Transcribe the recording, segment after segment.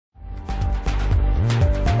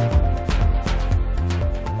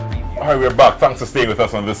Alright, we're back. Thanks for staying with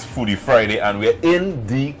us on this Foodie Friday, and we're in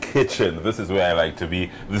the kitchen. This is where I like to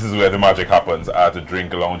be. This is where the magic happens at the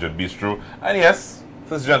Drink Lounge and Bistro. And yes,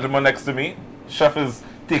 this gentleman next to me, chef, is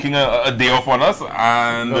taking a day off on us,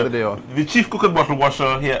 and the chief cook and bottle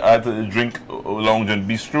washer here at the Drink Lounge and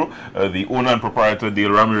Bistro, the owner and proprietor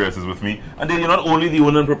Dale Ramirez, is with me. And Dale, you're not only the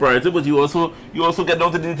owner and proprietor, but you also get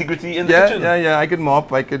down to the nitty-gritty in the kitchen. Yeah. I could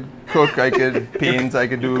mop, I could cook, I could paint, I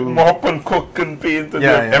could do mop and cook and paint and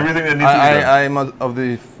everything that needs to be done. I'm of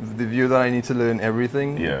the view that I need to learn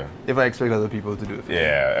everything. Yeah. If I expect other people to do it.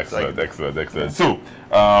 Yeah, excellent. So,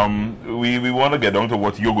 we want to get down to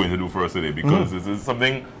what you're going to do for us today, because this is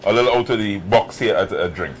something a little out of the box here at a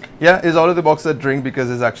Drink. Yeah, it's out of the box at Drink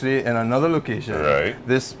because it's actually in another location. Right.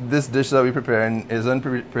 This dish that we prepare isn't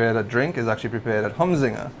prepared at Drink, it's actually prepared at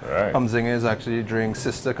Humzinger. Right. Humzinger is actually Drink's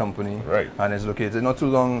sister company. Right. And it's located not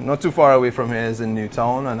too far away from here. It's in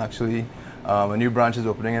Newtown, and actually a new branch is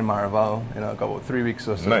opening in Maraval in about 3 weeks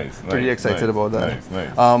or so. Pretty excited about that.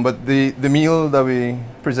 Nice. But the meal that we're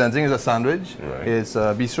presenting is a sandwich. Right. It's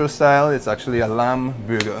bistro style. It's actually a lamb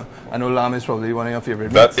burger. I know lamb is probably one of your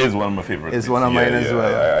favorite meats. That is one of my favorites. It's one of mine as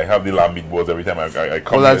well. I have the lamb meatballs every time I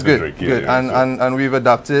come Oh, that's here good. to Drink. Good. And we've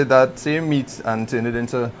adapted that same meat and turned it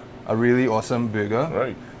into a really awesome burger.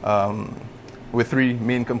 Right. With 3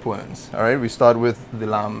 main components. All right, we start with the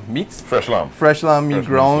lamb meat. Fresh lamb meat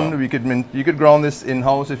ground. You could ground this in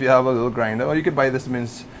house if you have a little grinder, or you could buy this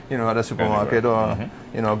mince, at a supermarket or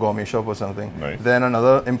a gourmet shop or something. Nice. Then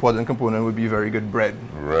another important component would be very good bread.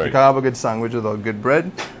 Right. You can't have a good sandwich without good bread,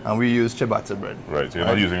 and we use ciabatta bread. Right. So you're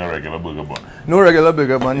not using a regular burger bun. No regular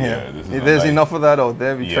burger bun here. There's nice. enough of that out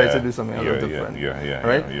there. We try to do something a little different.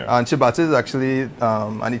 Right. And ciabatta is actually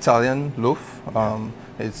an Italian loaf.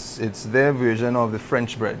 It's their version of the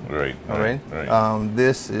French bread. Right. All right.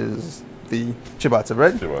 This is the ciabatta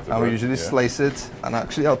bread, and we usually slice it. And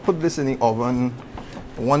actually, I'll put this in the oven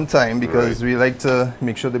one time because we like to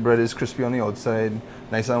make sure the bread is crispy on the outside,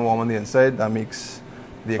 nice and warm on the inside. That makes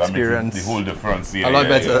the experience the whole difference. A lot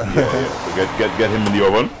better. So get him in the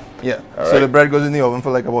oven. Yeah. So the bread goes in the oven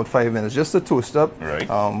for like about 5 minutes, just to toast up. Right.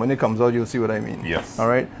 When it comes out, you'll see what I mean. Yes. All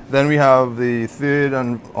right. Then we have the third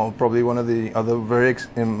and probably one of the other very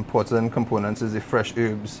important components is the fresh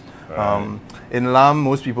herbs. Right. In lamb,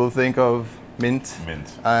 most people think of mint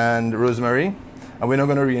and rosemary, and we're not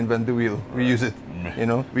going to reinvent the wheel. We use it.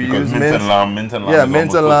 We use mint and lamb. Mint and lamb. Yeah,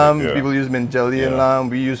 mint and lamb. Perfect, People use mint jelly and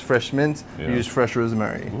lamb. We use fresh mint. We use fresh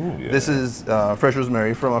rosemary. Ooh, This is fresh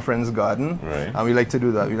rosemary from a friend's garden, and we like to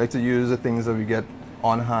do that. We like to use the things that we get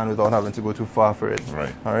on hand without having to go too far for it.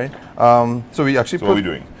 Right. All right. So we actually what are we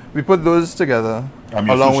doing? We put those together. I'm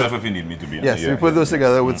your sous chef if you need me to be. Yes, we put those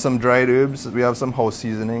together with some dried herbs. We have some house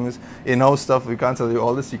seasonings, in-house stuff. We can't tell you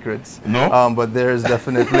all the secrets. No. But there's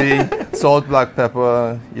definitely salt, black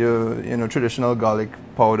pepper, your traditional garlic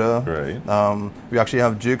powder. Right. We actually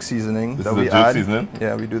have jerk seasoning that we jerk add. Seasoning?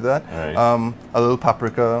 Yeah, we do that. Right. A little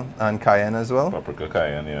paprika and cayenne as well. Paprika,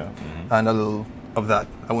 cayenne, yeah. And a little of that.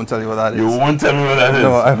 I won't tell you what that is. You won't tell me what that is?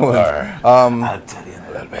 No, I won't. Right. I'll tell you in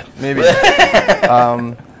a little bit. Maybe.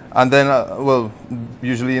 And then,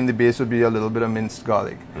 usually in the base would be a little bit of minced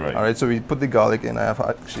garlic. Right. All right, so we put the garlic in. I have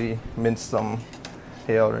actually minced some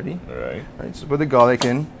here already. Right. So put the garlic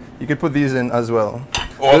in. You could put these in as well.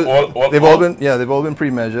 They've all been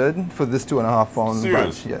pre-measured for this 2.5 pound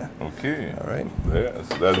batch. Yeah. Okay. All right. Yes,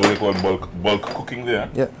 that's what they call bulk cooking there.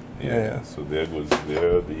 Yeah. So there goes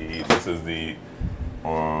there. This is the.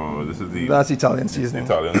 That's Italian seasoning.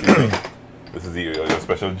 This is the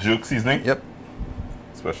special jerk seasoning. Yep.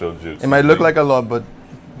 Special juice. It might look like a lot, but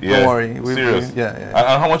don't worry. Serious. And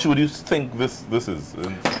how much would you think this is?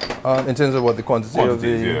 In terms of what the quantity of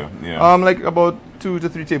the like about 2 to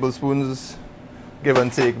 3 tablespoons, give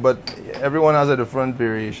and take. But everyone has a different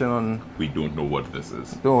variation on. We don't know what this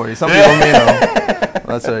is. Don't worry. Some people may know.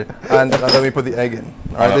 That's right. And then we put the egg in.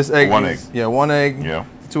 All right. This egg. One egg. Yeah, 1 egg. Yeah.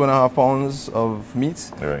 2.5 pounds of meat,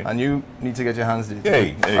 right. And you need to get your hands dirty.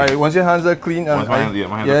 Hey. All right, once your hands are clean, and my hands are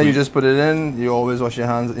clean. You just put it in. You always wash your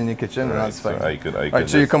hands in the kitchen, and that's fine. So I could right,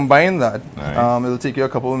 so you combine that. It'll take you a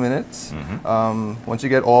couple of minutes. Once you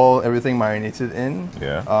get everything marinated in,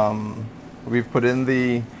 we've put in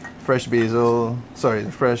the fresh the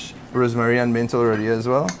fresh rosemary and mint already as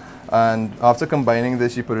well. And after combining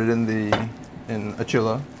this, you put it in a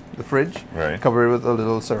chiller, the fridge. Right. Cover it with a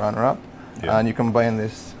little saran wrap. And you combine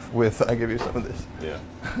this with, I'll give you some of this. Yeah.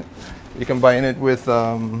 You combine it with,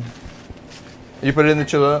 you put it in the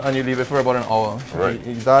chiller and you leave it for about an hour. Right.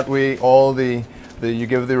 That way, you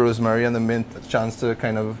give the rosemary and the mint a chance to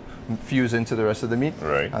kind of fuse into the rest of the meat.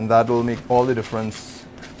 Right. And that will make all the difference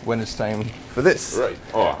when it's time for this. Right.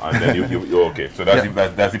 Oh, and then you okay. So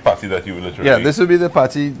that's, that's the patty that you literally... Yeah, this would be the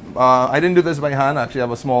patty. I didn't do this by hand. Actually, I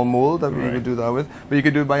have a small mold that we could do that with. But you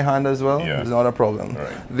could do it by hand as well. Yeah. It's not a problem.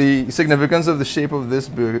 Right. The significance of the shape of this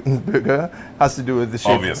burger has to do with the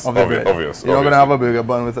shape of the bread. Obvious. You're not going to have a burger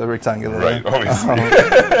bun with a rectangular... Right,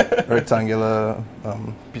 obviously. rectangular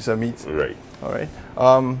piece of meat. Right. All right.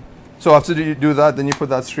 So after you do that, then you put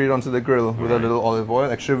that straight onto the grill with a little olive oil.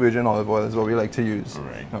 Extra virgin olive oil is what we like to use.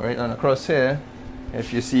 Right. All right. And across here,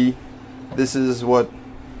 if you see, this is what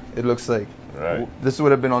it looks like. Right. This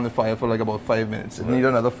would have been on the fire for like about 5 minutes. It needs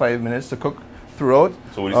another 5 minutes to cook throughout.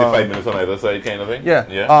 So would you say 5 minutes on either side kind of thing? Yeah.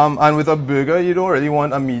 Yeah. And with a burger, you don't really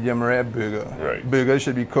want a medium rare burger. Right. Burgers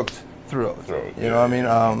should be cooked throughout. You know what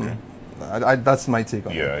I mean? That's my take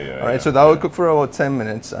on it. Yeah. All right. So that would cook for about 10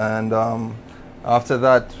 minutes, and after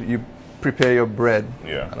that, you prepare your bread.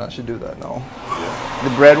 Yeah. And I should do that now. Yeah.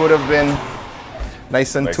 The bread would have been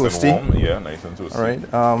nice and toasty. And warm. Yeah, nice and toasty. All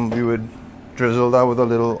right. We would drizzle that with a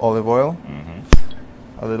little olive oil,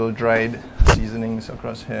 a little dried seasonings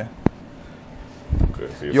across here. Okay,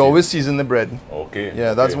 so you always season the bread. Okay.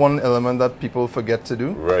 Yeah, that's one element that people forget to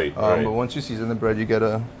do. Right. But once you season the bread, you get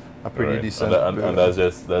a pretty decent. And that's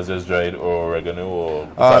just dried oregano or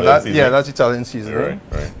that's Italian seasoning.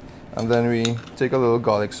 Right. And then we take a little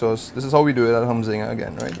garlic sauce. This is how we do it at Humzinger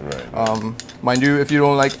again, right? Right. Mind you, if you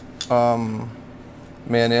don't like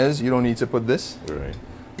mayonnaise, you don't need to put this. Right.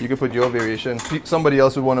 You can put your variation. Somebody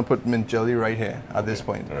else would want to put mint jelly right here at this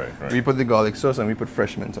point. Right. We put the garlic sauce and we put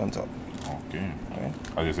fresh mint on top. Okay. Right.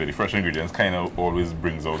 As you say, the fresh ingredients kind of always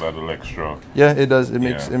brings out that little extra. Yeah, it does. It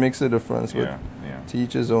makes a difference. But to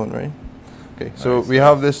each his own, right? Okay. Nice. So we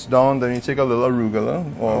have this down. Then you take a little arugula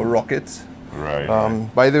or rocket. Right.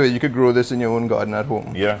 By the way, you could grow this in your own garden at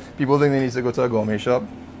home. Yeah. People think they need to go to a gourmet shop.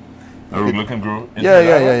 Arugula can grow in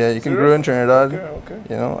Trinidad? Yeah. You can grow in Trinidad. Okay.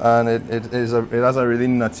 You know, and it has a really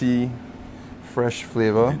nutty, fresh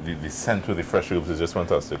flavor. The scent with the fresh herbs is just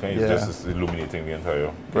fantastic. It's just illuminating the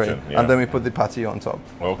entire kitchen. Right. Yeah. And then we put the patty on top.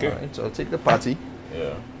 Okay. All right, so I'll take the patty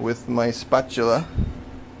with my spatula.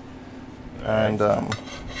 Nice. And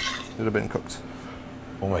it would have been cooked.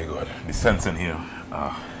 Oh my God, the scents in here.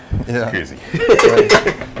 Crazy.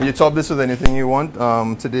 Right. You top this with anything you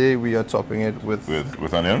want. Today we are topping it with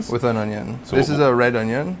onions. With an onion. So this is a red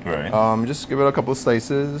onion. Right. Just give it a couple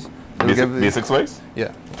slices. Basic slice.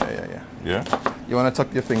 Yeah. Yeah. You want to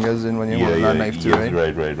tuck your fingers in when you hold that knife too, right?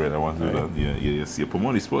 Right. I want to do that. Yeah. See, put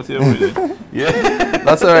on the spot here. Yeah.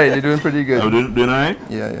 That's all right. You're doing pretty good. I'm doing all right.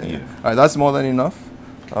 Yeah. All right. That's more than enough.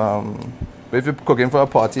 But if you're cooking for a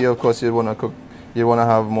party, of course you want to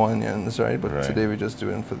have more onions, right? But today we're just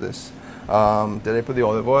doing for this. Then I put the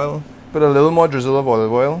olive oil. Put a little more drizzle of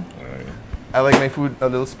olive oil. Right. I like my food a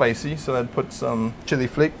little spicy, so I'd put some chili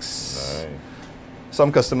flakes. Right.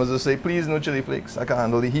 Some customers will say, please, no chili flakes. I can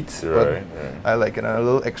handle the heat. Right. I like it. And a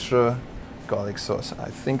little extra garlic sauce. I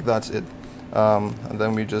think that's it. And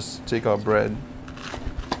then we just take our bread.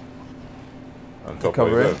 And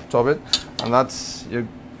top it. And that's your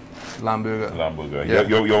lamb burger. Yeah.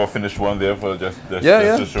 You have a finished one there for just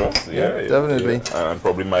to show us? Yeah, definitely. Yeah. And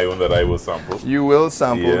probably my own that I will sample. You will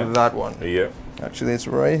sample that one. Yeah. Actually, it's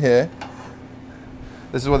right here.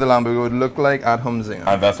 This is what the lamb burger would look like at Humzinger.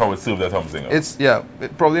 And that's how it's served at Humzinger. It's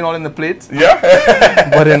probably not in the plate. Yeah.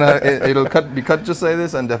 But it'll be cut just like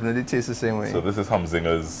this and definitely taste the same way. So this is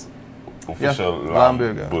Humzinger's official lamb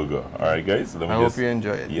burger. All right, guys. I hope you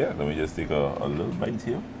enjoy it. Yeah. Let me just take a little bite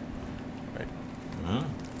here. Right.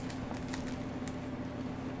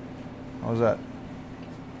 How's that?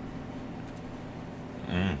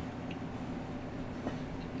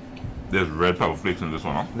 There's red pepper flakes in this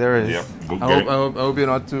one, huh? There is. Yeah. I hope you're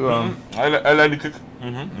not too... I like the kick.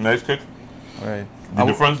 Nice kick. All right.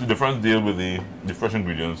 The difference deal with the fresh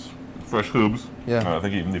ingredients, fresh herbs. Yeah. I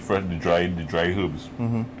think even the dry herbs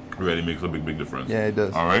really makes a big difference. Yeah, it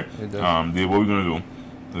does. All right. It does. What we're gonna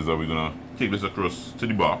do is that we're gonna take this across to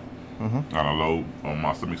the bar and allow our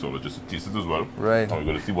master mixologist to taste it as well. Right. And we're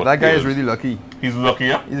gonna see what that guy is really lucky. He's lucky,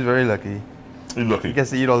 yeah. He's very lucky. He's lucky. He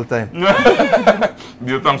gets to eat all the time.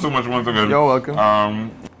 Dear, thanks so much once again. You're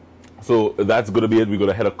welcome. So that's going to be it. We're going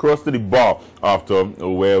to head across to the bar after,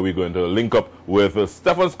 where we're going to link up with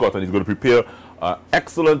Stephen Scott, and he's going to prepare an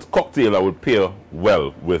excellent cocktail that would pair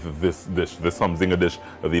well with this Humzinger dish,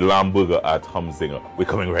 the lamb burger at Humzinger. We're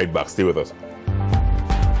coming right back. Stay with us.